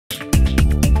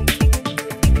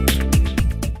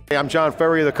Hey, I'm John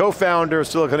Furrier, the co-founder of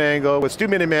SiliconANGLE with Stu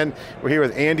Miniman. We're here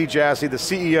with Andy Jassy, the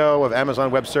CEO of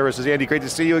Amazon Web Services. Andy, great to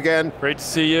see you again. Great to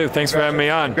see you, thanks for having me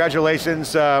on.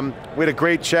 Congratulations, we had a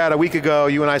great chat a week ago.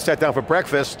 You and I sat down for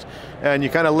breakfast and you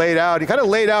kind of laid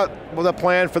out with a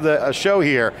plan for the show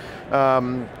here.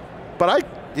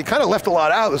 You kind of left a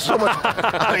lot out. There's so much,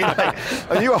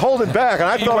 you were holding back, and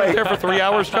I thought I there for 3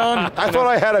 hours, John? I thought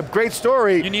I had a great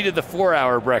story. You needed the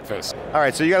 4-hour breakfast. All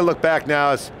right, so you got to look back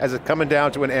now as it's coming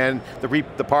down to an end,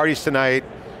 the party's tonight.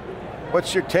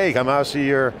 What's your take? Obviously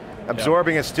you're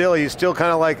absorbing it still. Are you still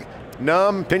kind of like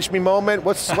numb, pinch me moment?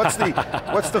 What's the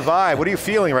vibe? What are you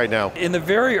feeling right now? In the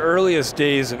very earliest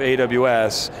days of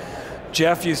AWS,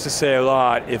 Jeff used to say a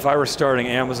lot, if I were starting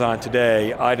Amazon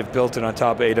today, I'd have built it on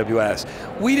top of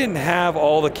AWS. We didn't have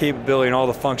all the capability and all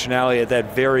the functionality at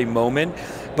that very moment,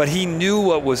 but he knew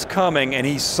what was coming and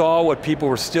he saw what people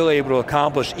were still able to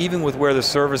accomplish even with where the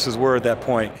services were at that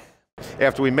point.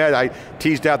 After we met, I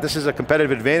teased out this is a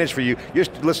competitive advantage for you. You're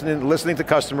listening to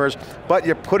customers, but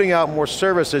you're putting out more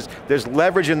services. There's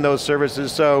leverage in those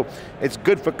services, so it's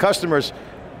good for customers.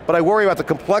 But I worry about the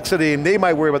complexity, and they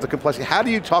might worry about the complexity. How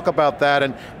do you talk about that,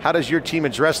 and how does your team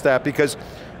address that? Because,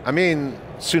 I mean,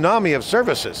 tsunami of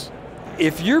services.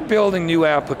 If you're building new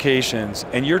applications,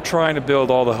 and you're trying to build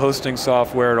all the hosting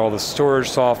software, and all the storage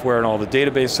software, and all the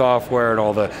database software, and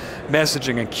all the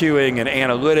messaging and queuing, and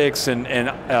analytics,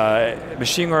 and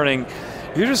machine learning,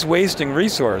 you're just wasting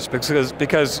resource,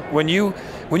 because when you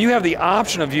have the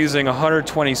option of using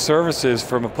 120 services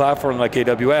from a platform like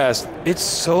AWS, it's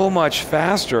so much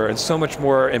faster and so much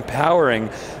more empowering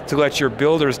to let your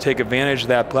builders take advantage of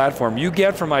that platform. You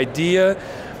get from idea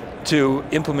to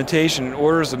implementation in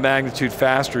orders of magnitude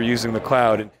faster using the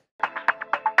cloud.